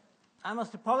I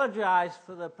must apologise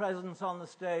for the presence on the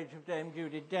stage of Dame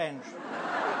Judi Dench.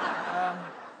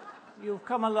 You've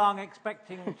come along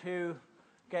expecting to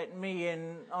get me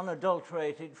in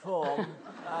unadulterated form,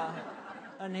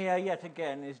 and here yet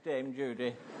again is Dame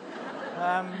Judi.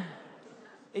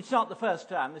 It's not the first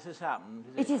time this has happened,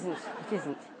 is it? It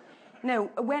isn't.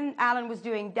 No, when Alan was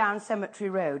doing Down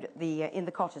Cemetery Road in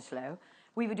the Cottesloe,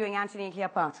 we were doing Antony and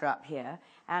Cleopatra up here,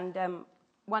 and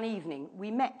one evening we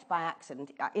met by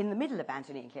accident in the middle of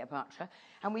Antony and Cleopatra,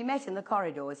 and we met in the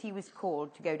corridors. He was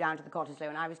called to go down to the Cottesloe,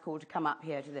 and I was called to come up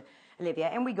here to the Olivia,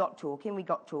 and we got talking,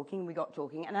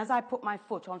 and as I put my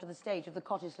foot onto the stage of the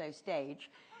Cottesloe stage,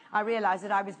 I realised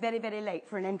that I was very, very late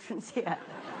for an entrance here.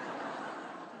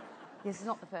 This is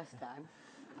not the first time.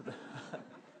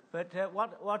 But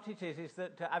what it is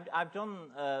that I've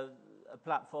done a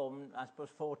platform, I suppose,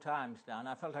 4 times now, and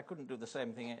I felt I couldn't do the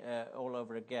same thing all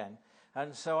over again.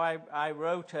 And so I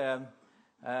wrote, I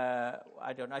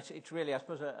don't know, it's really, I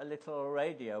suppose, a little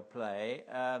radio play,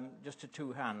 just a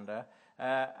 2-hander,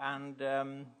 and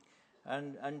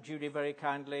Judi very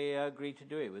kindly agreed to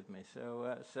do it with me.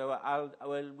 So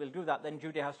we'll do that. Then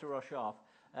Judi has to rush off,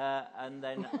 and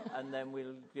then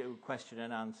we'll do question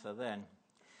and answer then.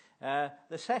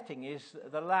 The setting is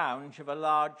the lounge of a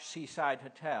large seaside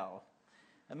hotel.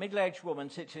 A middle-aged woman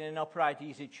sits in an upright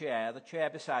easy chair, the chair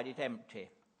beside it empty.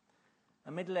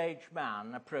 A middle-aged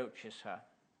man approaches her.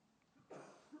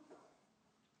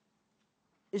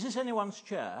 Is this anyone's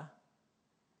chair?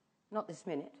 Not this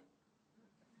minute.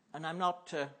 And I'm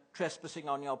not trespassing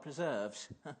on your preserves,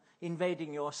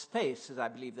 invading your space, as I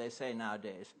believe they say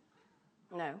nowadays.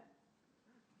 No.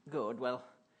 Good, well,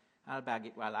 I'll bag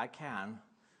it while I can.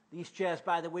 These chairs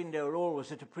by the window are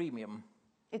always at a premium.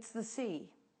 It's the sea.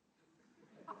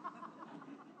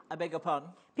 I beg your pardon?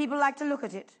 People like to look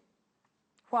at it.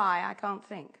 Why, I can't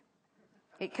think.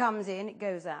 It comes in, it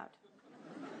goes out.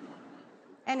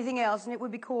 Anything else, and it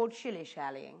would be called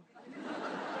shilly-shallying.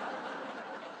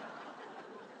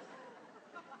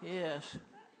 Yes.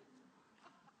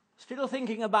 Still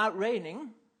thinking about raining.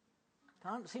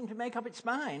 Can't seem to make up its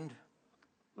mind.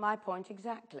 My point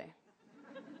exactly.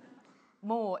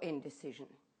 More indecision.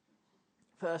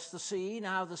 First the sea,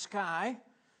 now the sky.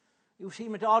 You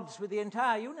seem at odds with the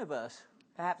entire universe.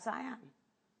 Perhaps I am.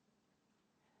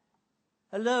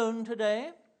 Alone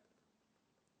today?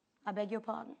 I beg your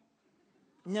pardon?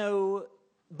 No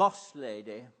boss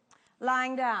lady.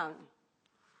 Lying down.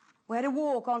 We had a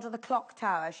walk onto the clock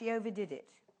tower. She overdid it.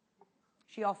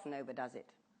 She often overdoes it.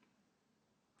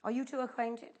 Are you two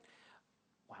acquainted?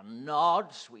 One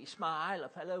nod, sweet smile, a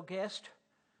fellow guest.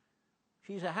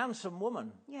 She's a handsome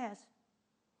woman. Yes.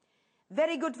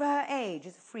 Very good for her age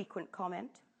is a frequent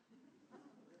comment.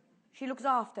 She looks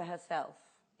after herself,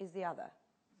 is the other.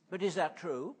 But is that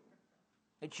true?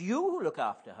 It's you who look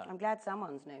after her. I'm glad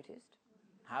someone's noticed.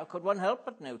 How could one help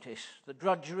but notice? The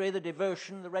drudgery, the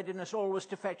devotion, the readiness always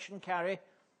to fetch and carry.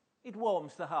 It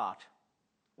warms the heart.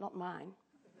 Not mine.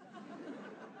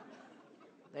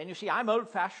 Then you see, I'm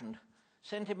old-fashioned,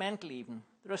 sentimental even.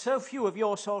 There are so few of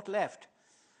your sort left.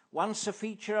 Once a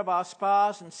feature of our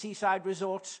spas and seaside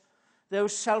resorts,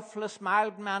 those selfless,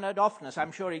 mild-mannered, often, as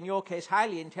I'm sure in your case,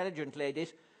 highly intelligent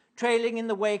ladies, trailing in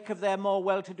the wake of their more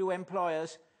well-to-do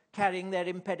employers, carrying their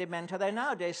impedimenta, they're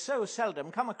nowadays so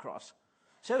seldom come across.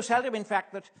 So seldom, in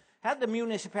fact, that had the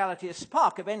municipality a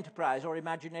spark of enterprise or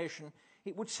imagination,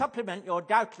 it would supplement your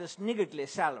doubtless niggardly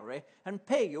salary and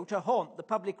pay you to haunt the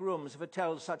public rooms of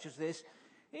hotels such as this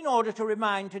in order to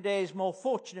remind today's more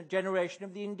fortunate generation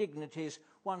of the indignities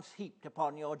once heaped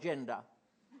upon your gender.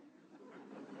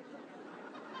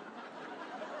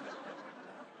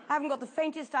 I haven't got the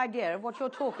faintest idea of what you're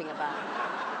talking about.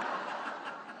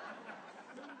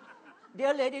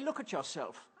 Dear lady, look at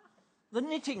yourself. The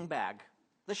knitting bag,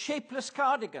 the shapeless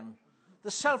cardigan,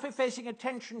 the self-effacing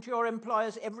attention to your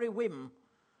employer's every whim.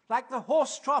 Like the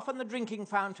horse trough and the drinking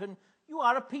fountain, you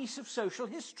are a piece of social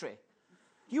history.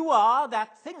 You are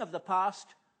that thing of the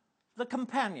past, the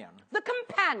companion. The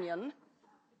companion?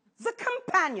 The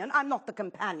companion? I'm not the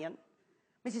companion.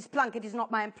 Mrs. Plunkett is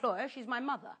not my employer, she's my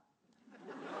mother.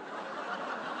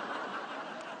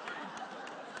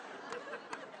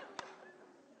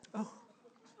 Oh.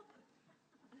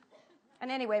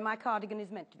 And anyway, my cardigan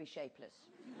is meant to be shapeless.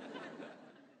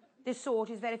 This sort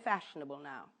is very fashionable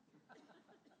now.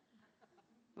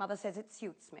 Mother says it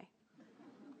suits me.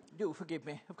 Do forgive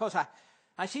me. Of course,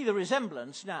 I see the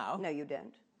resemblance now. No, you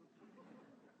don't.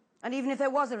 And even if there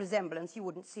was a resemblance, you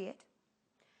wouldn't see it.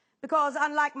 Because,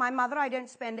 unlike my mother, I don't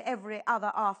spend every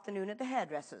other afternoon at the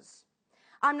hairdresser's.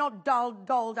 I'm not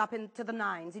dolled up into the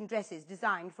nines in dresses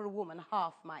designed for a woman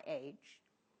half my age.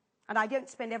 And I don't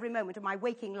spend every moment of my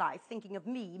waking life thinking of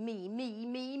me, me, me,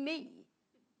 me, me.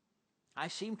 I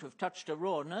seem to have touched a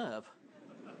raw nerve.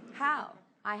 How?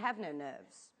 I have no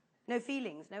nerves, no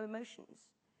feelings, no emotions.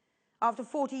 After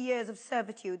 40 years of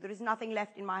servitude, there is nothing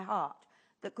left in my heart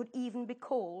that could even be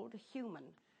called human.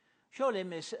 Surely,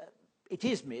 Miss... it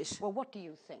is, Miss. Well, what do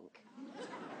you think?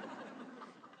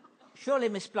 Surely,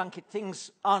 Miss Plunkett,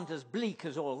 things aren't as bleak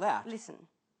as all that. Listen.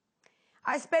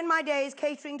 I spend my days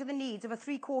catering to the needs of a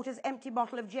 3/4 empty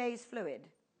bottle of Jay's fluid.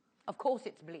 Of course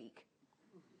it's bleak.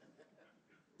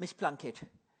 Miss Plunkett,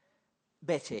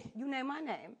 Betty. You know my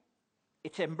name?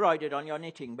 It's embroidered on your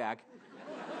knitting bag.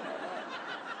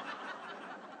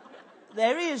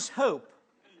 There is hope.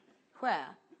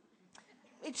 Where?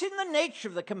 It's in the nature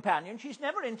of the companion. She's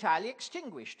never entirely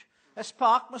extinguished. A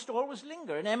spark must always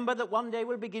linger, an ember that one day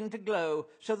will begin to glow,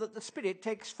 so that the spirit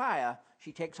takes fire.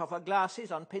 She takes off her glasses,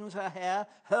 unpins her hair,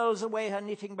 hurls away her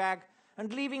knitting bag,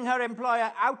 and leaving her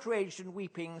employer outraged and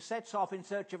weeping, sets off in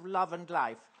search of love and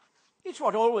life. It's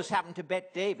what always happened to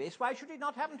Bet Davis. Why should it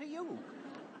not happen to you?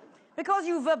 Because,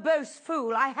 you verbose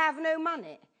fool, I have no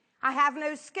money. I have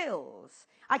no skills.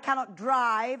 I cannot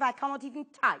drive. I cannot even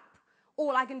type.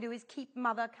 All I can do is keep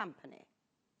Mother company.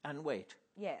 And wait.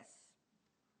 Yes.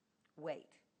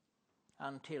 Wait.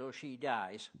 Until she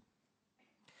dies.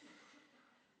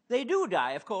 They do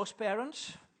die, of course,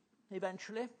 parents,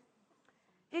 eventually.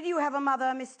 Did you have a mother,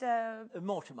 Mr...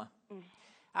 Mortimer.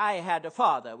 I had a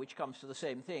father, which comes to the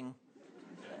same thing.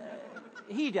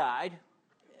 He died.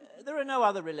 There are no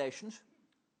other relations.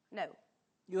 No.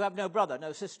 You have no brother,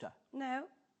 no sister. No,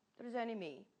 there is only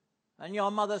me. And your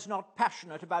mother's not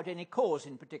passionate about any cause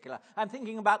in particular. I'm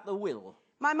thinking about the will.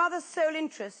 My mother's sole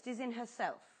interest is in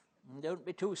herself. Don't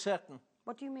be too certain.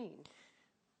 What do you mean?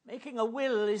 Making a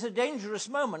will is a dangerous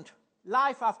moment.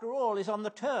 Life, after all, is on the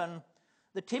turn.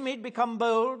 The timid become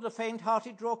bold, the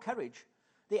faint-hearted draw courage.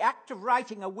 The act of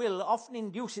writing a will often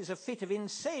induces a fit of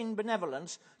insane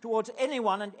benevolence towards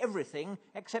anyone and everything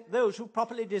except those who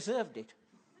properly deserved it.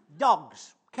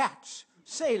 Dogs, cats,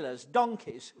 sailors,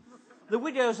 donkeys, the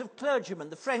widows of clergymen,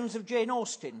 the friends of Jane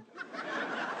Austen.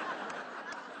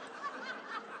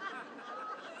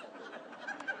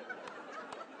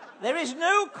 There is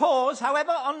no cause,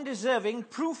 however undeserving,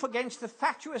 proof against the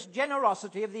fatuous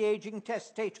generosity of the aging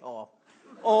testator,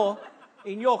 or,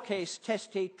 in your case,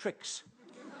 testatrix.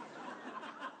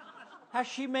 Has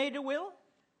she made a will?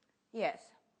 Yes.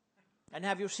 And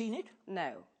have you seen it?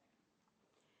 No.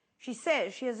 She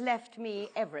says she has left me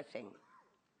everything.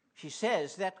 She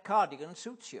says that cardigan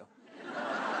suits you.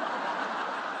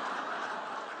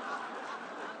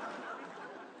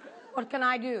 What can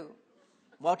I do?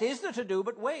 What is there to do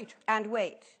but wait? And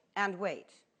wait, and wait,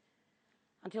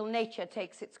 until nature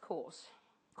takes its course.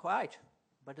 Quite.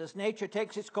 But as nature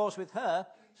takes its course with her,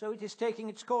 so it is taking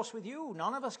its course with you.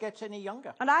 None of us gets any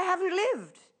younger. And I haven't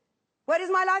lived. Where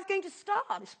is my life going to start?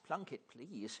 Miss Plunkett,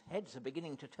 please. Heads are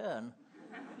beginning to turn.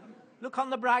 Look on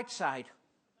the bright side.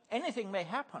 Anything may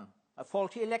happen. A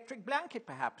faulty electric blanket,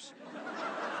 perhaps.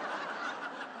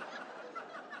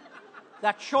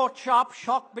 That short, sharp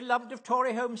shock beloved of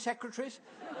Tory Home Secretaries.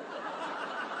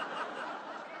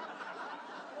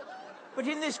 But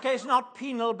in this case, not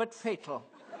penal, but fatal.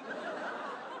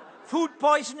 Food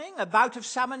poisoning, a bout of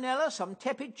salmonella, some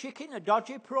tepid chicken, a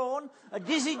dodgy prawn, a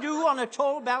dizzy do on a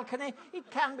tall balcony.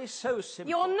 It can be so simple.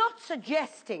 You're not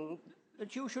suggesting...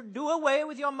 That you should do away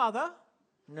with your mother?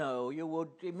 No, you would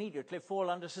immediately fall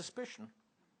under suspicion.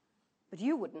 But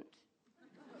you wouldn't.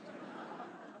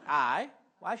 I?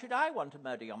 Why should I want to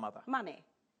murder your mother? Money.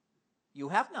 You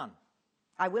have none.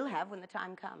 I will have when the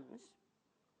time comes.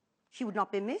 She would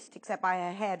not be missed except by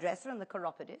her hairdresser and the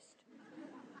chiropodist.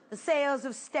 The sales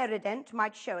of Sterident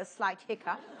might show a slight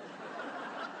hiccup.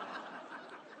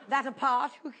 That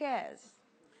apart, who cares?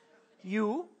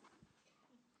 You?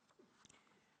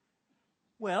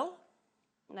 Well?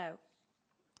 No,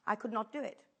 I could not do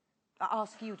it. I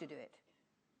ask you to do it.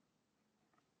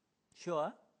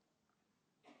 Sure?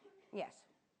 Yes.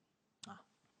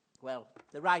 Well,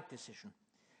 the right decision.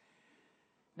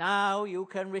 Now you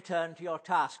can return to your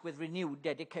task with renewed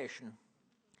dedication.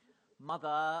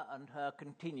 Mother and her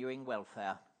continuing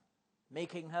welfare.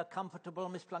 Making her comfortable,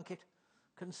 Miss Plunkett.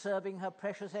 Conserving her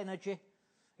precious energy.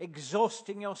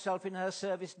 Exhausting yourself in her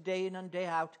service day in and day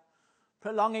out.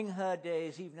 Prolonging her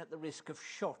days even at the risk of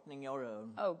shortening your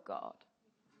own. Oh, God.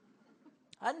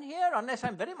 And here, unless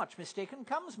I'm very much mistaken,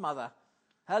 comes Mother.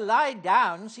 Her lie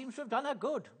down seems to have done her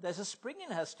good. There's a spring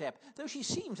in her step, though she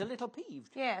seems a little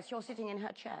peeved. Yes, you're sitting in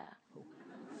her chair. Oh.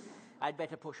 I'd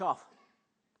better push off.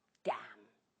 Damn,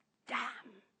 damn,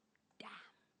 damn.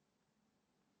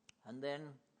 And then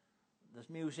there's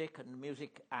music and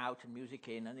music out and music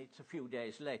in, and it's a few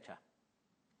days later.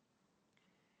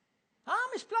 Ah,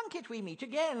 Miss Plunkett, we meet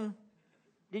again.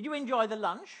 Did you enjoy the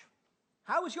lunch?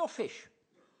 How was your fish?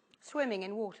 Swimming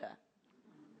in water.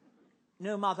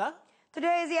 No mother?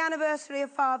 Today is the anniversary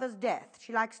of Father's death.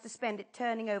 She likes to spend it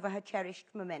turning over her cherished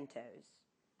mementos.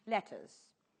 Letters.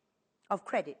 Of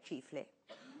credit, chiefly.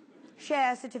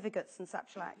 Share certificates and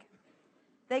such like.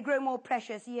 They grow more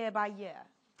precious year by year.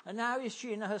 And now is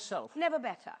she in herself? Never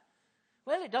better.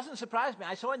 Well, it doesn't surprise me.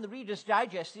 I saw in the Reader's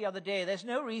Digest the other day, there's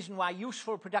no reason why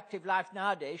useful, productive life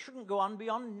nowadays shouldn't go on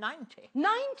beyond 90.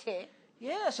 90?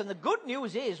 Yes, and the good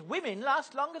news is women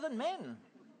last longer than men.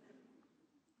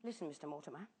 Listen, Mr.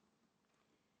 Mortimer.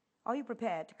 Are you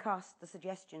prepared to cast the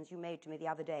suggestions you made to me the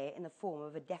other day in the form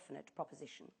of a definite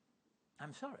proposition?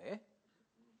 I'm sorry?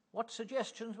 What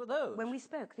suggestions were those? When we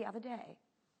spoke the other day.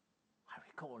 I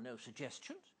recall no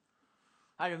suggestions.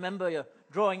 I remember you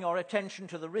drawing your attention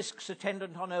to the risks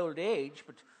attendant on old age,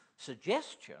 but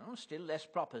suggestions, still less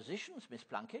propositions, Miss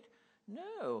Plunkett.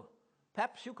 No.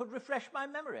 Perhaps you could refresh my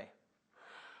memory.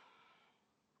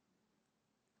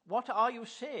 What are you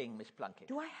saying, Miss Plunkett?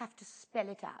 Do I have to spell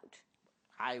it out?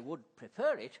 I would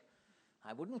prefer it.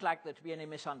 I wouldn't like there to be any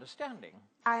misunderstanding.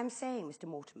 I am saying, Mr.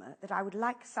 Mortimer, that I would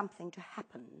like something to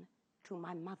happen to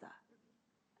my mother.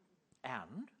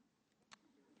 And?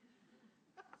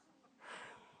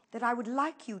 That I would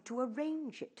like you to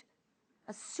arrange it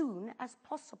as soon as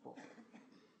possible.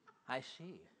 I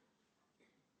see.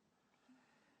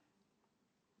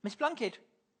 Miss Plunkett,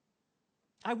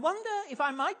 I wonder if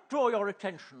I might draw your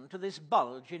attention to this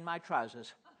bulge in my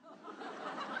trousers.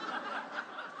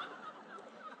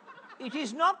 It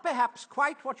is not perhaps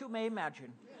quite what you may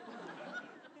imagine.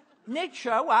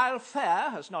 Nature, while fair,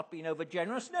 has not been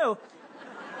overgenerous, no.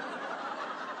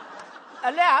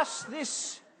 Alas,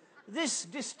 this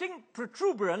distinct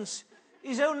protuberance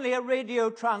is only a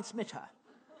radio transmitter.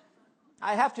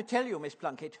 I have to tell you, Miss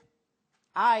Plunkett,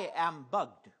 I am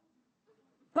bugged.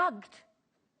 Bugged?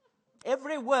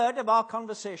 Every word of our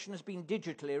conversation has been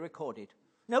digitally recorded.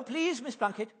 No, please, Miss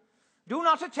Plunkett, do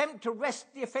not attempt to wrest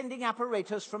the offending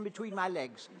apparatus from between my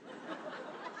legs.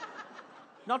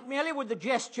 Not merely would the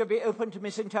gesture be open to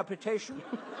misinterpretation,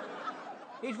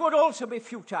 it would also be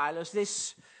futile, as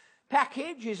this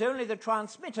package is only the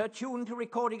transmitter tuned to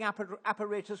recording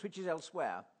apparatus which is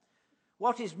elsewhere.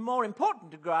 What is more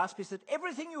important to grasp is that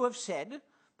everything you have said,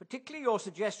 particularly your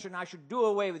suggestion I should do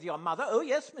away with your mother, oh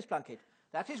yes, Miss Plunkett,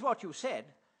 that is what you said,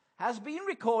 has been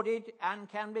recorded and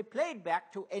can be played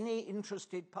back to any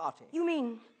interested party. You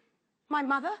mean my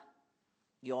mother?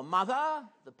 Your mother,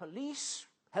 the police,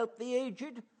 Help the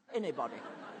Aged, anybody.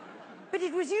 But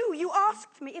it was you. You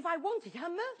asked me if I wanted her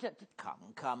murdered.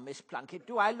 Come, Miss Plunkett.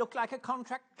 Do I look like a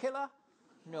contract killer?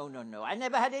 No. I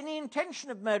never had any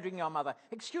intention of murdering your mother.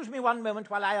 Excuse me one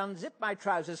moment while I unzip my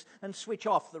trousers and switch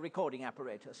off the recording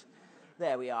apparatus.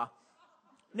 There we are.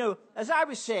 No, as I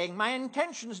was saying, my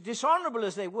intentions, dishonourable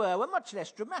as they were much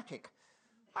less dramatic.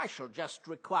 I shall just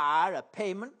require a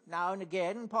payment now and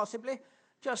again, possibly,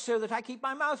 just so that I keep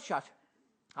my mouth shut.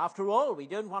 After all, we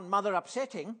don't want Mother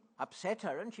upsetting. Upset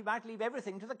her, and she might leave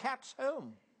everything to the cat's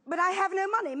home. But I have no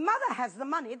money. Mother has the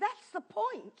money. That's the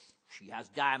point. She has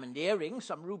diamond earrings,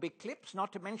 some ruby clips,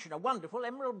 not to mention a wonderful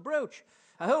emerald brooch.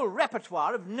 A whole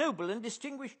repertoire of noble and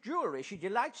distinguished jewellery she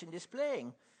delights in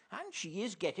displaying. And she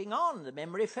is getting on. The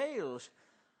memory fails.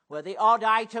 Were the odd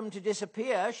item to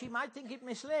disappear, she might think it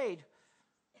mislaid.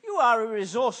 You are a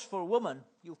resourceful woman.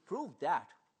 You've proved that.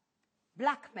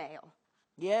 Blackmail.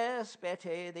 Yes,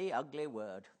 Betty, the ugly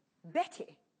word.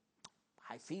 Betty?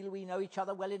 I feel we know each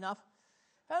other well enough,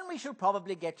 and we shall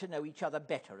probably get to know each other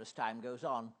better as time goes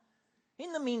on.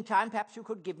 In the meantime, perhaps you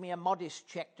could give me a modest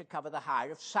cheque to cover the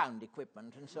hire of sound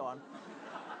equipment and so on.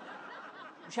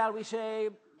 Shall we say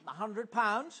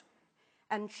 £100?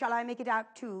 And shall I make it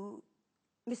out to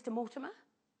Mr. Mortimer?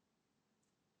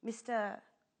 Mr.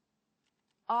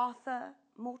 Arthur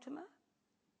Mortimer?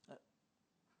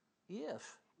 Yes.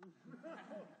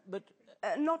 But...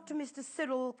 not to Mr.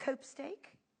 Cyril Copestake?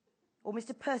 Or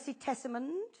Mr. Percy Tessamond?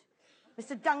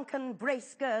 Mr. Duncan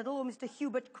Bracegirdle? Or Mr.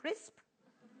 Hubert Crisp?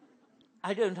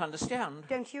 I don't understand.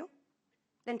 Don't you?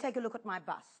 Then take a look at my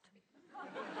bust.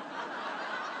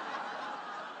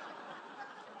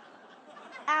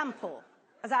 Ample,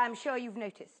 as I am sure you've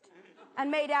noticed, and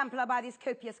made ampler by this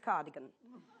copious cardigan.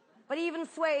 But even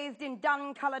swathed in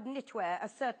dun-coloured knitwear, a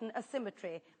certain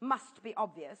asymmetry must be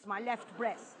obvious. My left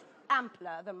breast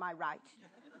ampler than my right.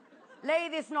 Lay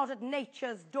this not at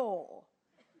nature's door,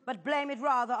 but blame it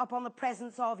rather upon the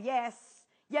presence of, yes,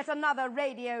 yet another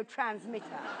radio transmitter.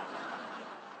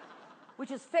 which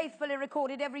has faithfully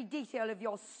recorded every detail of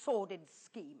your sordid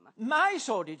scheme. My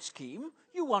sordid scheme?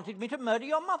 You wanted me to murder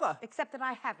your mother. Except that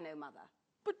I have no mother.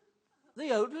 But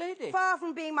the old lady... Far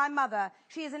from being my mother,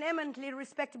 she is an eminently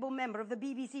respectable member of the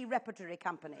BBC Repertory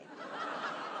Company.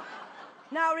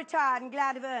 Now retired and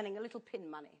glad of earning a little pin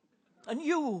money. And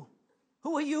you?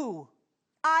 Who are you?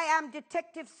 I am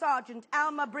Detective Sergeant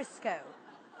Alma Briscoe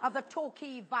of the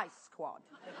Torquay Vice Squad.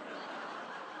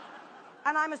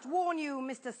 And I must warn you,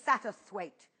 Mr.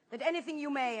 Satterthwaite, that anything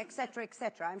you may, etc.,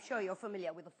 etc., I'm sure you're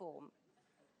familiar with the form.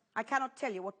 I cannot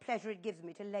tell you what pleasure it gives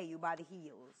me to lay you by the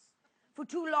heels. For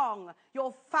too long,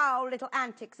 your foul little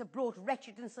antics have brought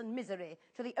wretchedness and misery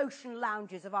to the ocean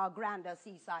lounges of our grander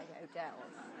seaside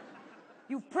hotels.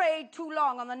 You've preyed too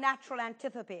long on the natural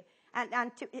antipathy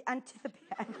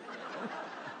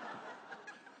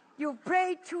You've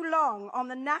preyed too long on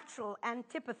the natural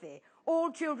antipathy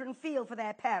all children feel for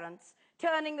their parents,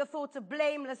 turning the thoughts of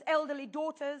blameless elderly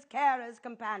daughters, carers,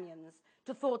 companions,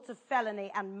 to thoughts of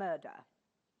felony and murder.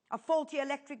 A faulty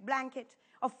electric blanket,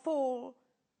 a fall,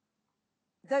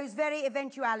 those very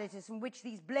eventualities from which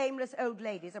these blameless old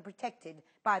ladies are protected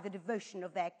by the devotion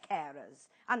of their carers,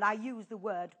 and I use the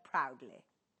word proudly.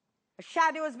 A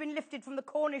shadow has been lifted from the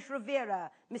Cornish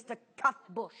Riviera, Mr.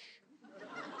 Cutbush.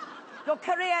 Your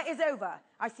career is over.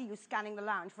 I see you scanning the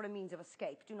lounge for a means of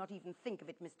escape. Do not even think of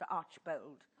it, Mr.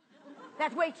 Archbold.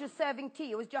 That waitress serving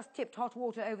tea has just tipped hot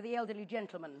water over the elderly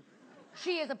gentleman.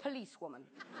 She is a policewoman.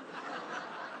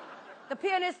 The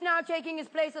pianist now taking his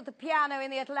place at the piano in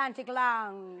the Atlantic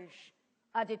Lounge,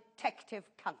 a detective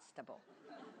constable.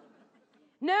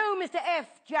 No, Mr.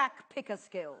 F. Jack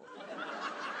Pickerskill.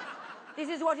 This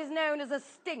is what is known as a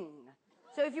sting.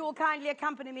 So if you will kindly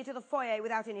accompany me to the foyer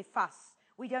without any fuss,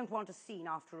 we don't want a scene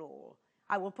after all.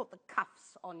 I will put the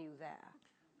cuffs on you there.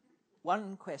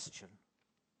 One question.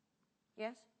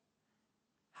 Yes?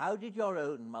 How did your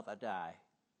own mother die?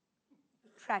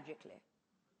 Tragically.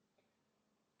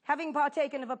 Having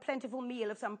partaken of a plentiful meal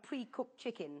of some pre-cooked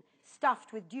chicken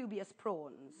stuffed with dubious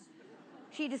prawns,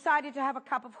 she decided to have a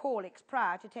cup of Horlicks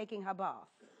prior to taking her bath.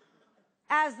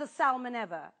 As the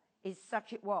salmonella, is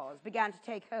such it was, began to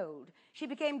take hold, she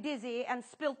became dizzy and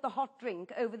spilt the hot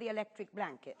drink over the electric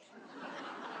blanket.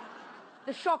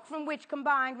 The shock from which,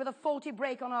 combined with a faulty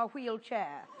brake on her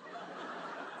wheelchair,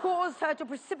 caused her to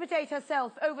precipitate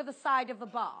herself over the side of the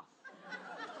bath,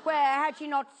 where, had she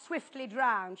not swiftly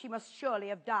drowned, she must surely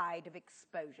have died of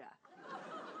exposure.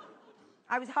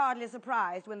 I was hardly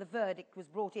surprised when the verdict was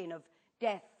brought in of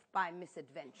death by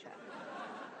misadventure.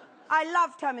 I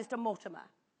loved her, Mr. Mortimer.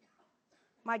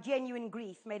 My genuine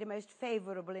grief made a most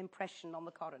favourable impression on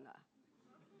the coroner.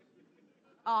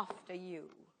 After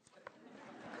you.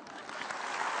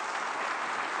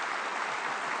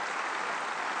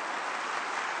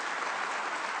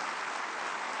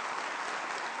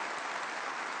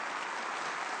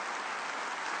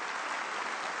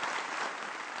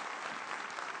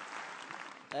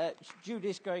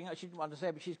 Judy's going, she didn't want to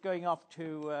say, but she's going off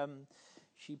to,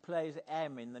 she plays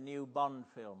M in the new Bond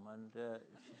film, and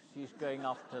she's going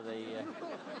off to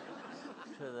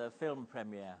the film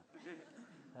premiere.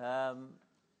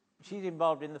 She's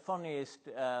involved in the funniest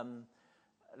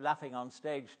laughing on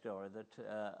stage story that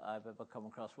I've ever come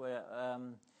across, where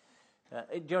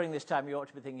during this time you ought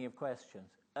to be thinking of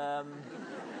questions.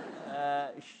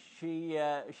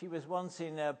 She was once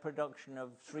in a production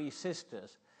of Three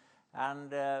Sisters,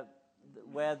 and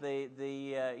where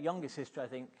the youngest sister, I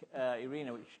think,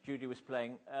 Irina, which Judy was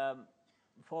playing,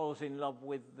 falls in love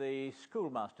with the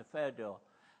schoolmaster, Fedor.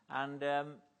 And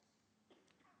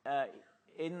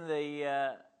in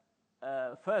the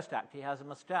first act, he has a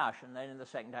moustache, and then in the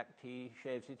second act, he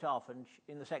shaves it off. And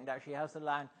in the second act, she has the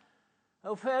line,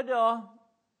 "Oh, Fedor,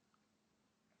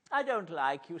 I don't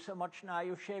like you so much now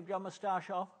you've shaved your moustache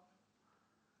off."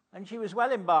 And she was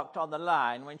well embarked on the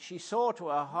line when she saw to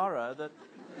her horror that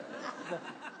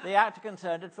the actor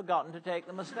concerned had forgotten to take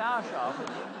the moustache off.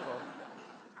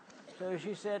 So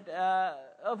she said,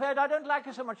 "Oh, Fed, I don't like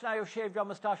you so much now you've shaved your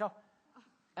moustache off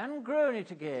and grown it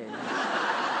again."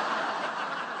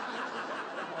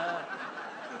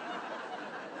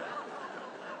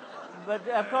 But,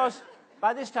 of course,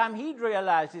 by this time he'd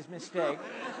realised his mistake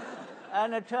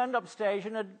and had turned upstage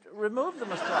and had removed the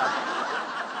moustache.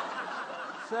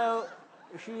 So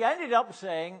she ended up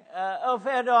saying, "Oh,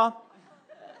 Fedor,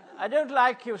 I don't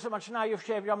like you so much now you've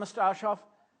shaved your moustache off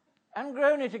and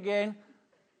grown it again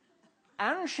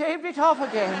and shaved it off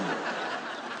again."